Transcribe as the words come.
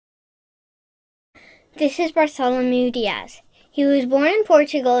This is Bartolomeu Dias. He was born in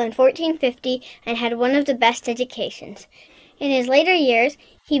Portugal in 1450 and had one of the best educations. In his later years,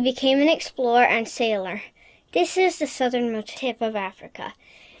 he became an explorer and sailor. This is the southernmost tip of Africa.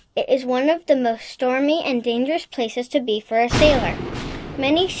 It is one of the most stormy and dangerous places to be for a sailor.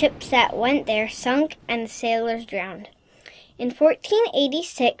 Many ships that went there sunk and the sailors drowned. In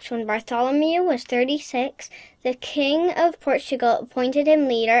 1486, when Bartholomew was 36, the King of Portugal appointed him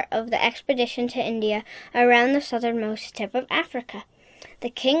leader of the expedition to India around the southernmost tip of Africa.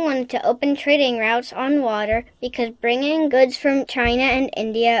 The king wanted to open trading routes on water because bringing goods from China and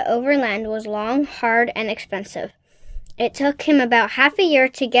India overland was long, hard, and expensive. It took him about half a year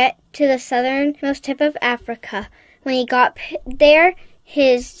to get to the southernmost tip of Africa. When he got there,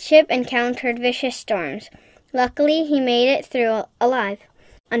 his ship encountered vicious storms. Luckily, he made it through alive.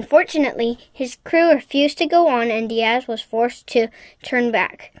 Unfortunately, his crew refused to go on and Diaz was forced to turn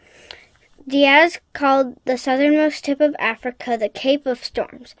back. Diaz called the southernmost tip of Africa the Cape of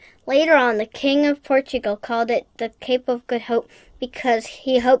Storms. Later on, the King of Portugal called it the Cape of Good Hope because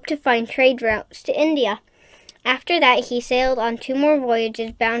he hoped to find trade routes to India. After that, he sailed on 2 more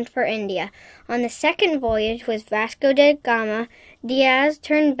voyages bound for India. On the second voyage with Vasco da Gama, Diaz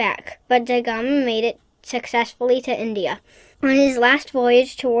turned back, but da Gama made it successfully to India. On his last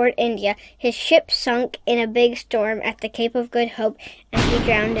voyage toward India, his ship sunk in a big storm at the Cape of Good Hope, and he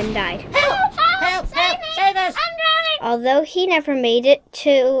drowned and died. Help! Save us! I'm drowning! Although he never made it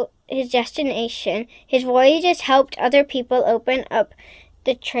to his destination, his voyages helped other people open up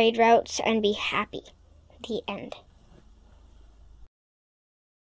the trade routes and be happy. The end.